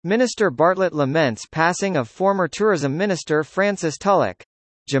Minister Bartlett laments passing of former Tourism Minister Francis Tulloch.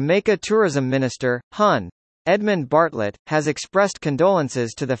 Jamaica Tourism Minister, Hon. Edmund Bartlett, has expressed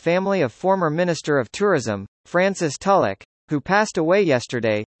condolences to the family of former Minister of Tourism, Francis Tulloch, who passed away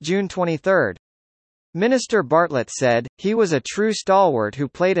yesterday, June 23. Minister Bartlett said, "He was a true stalwart who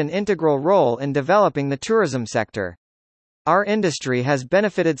played an integral role in developing the tourism sector. Our industry has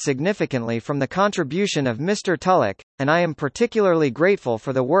benefited significantly from the contribution of Mr. Tulloch, and I am particularly grateful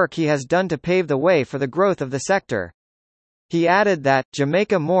for the work he has done to pave the way for the growth of the sector." He added that,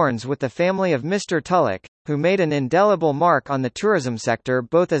 Jamaica mourns with the family of Mr. Tulloch, who made an indelible mark on the tourism sector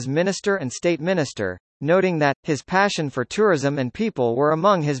both as minister and state minister, noting that, his passion for tourism and people were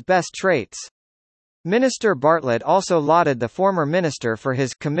among his best traits. Minister Bartlett also lauded the former minister for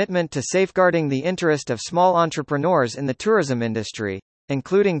his commitment to safeguarding the interest of small entrepreneurs in the tourism industry,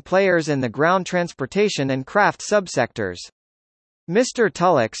 including players in the ground transportation and craft subsectors. Mr.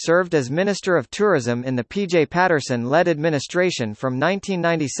 Tulloch served as Minister of Tourism in the P.J. Patterson-led administration from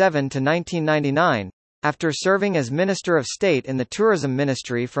 1997 to 1999, after serving as Minister of State in the Tourism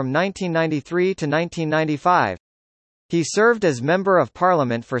Ministry from 1993 to 1995. He served as Member of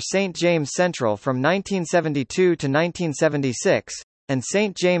Parliament for St James Central from 1972 to 1976, and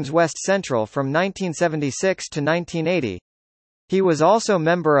St James West Central from 1976 to 1980. He was also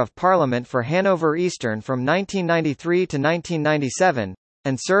Member of Parliament for Hanover Eastern from 1993 to 1997,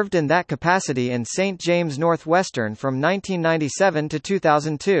 and served in that capacity in St James North Western from 1997 to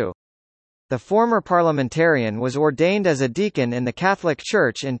 2002. The former parliamentarian was ordained as a deacon in the Catholic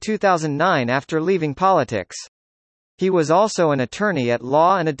Church in 2009 after leaving politics. He was also an attorney at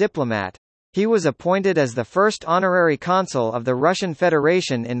law and a diplomat. He was appointed as the first honorary consul of the Russian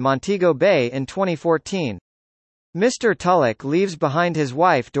Federation in Montego Bay in 2014. Mr. Tulloch leaves behind his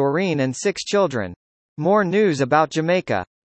wife Doreen and 6 children. More news about Jamaica.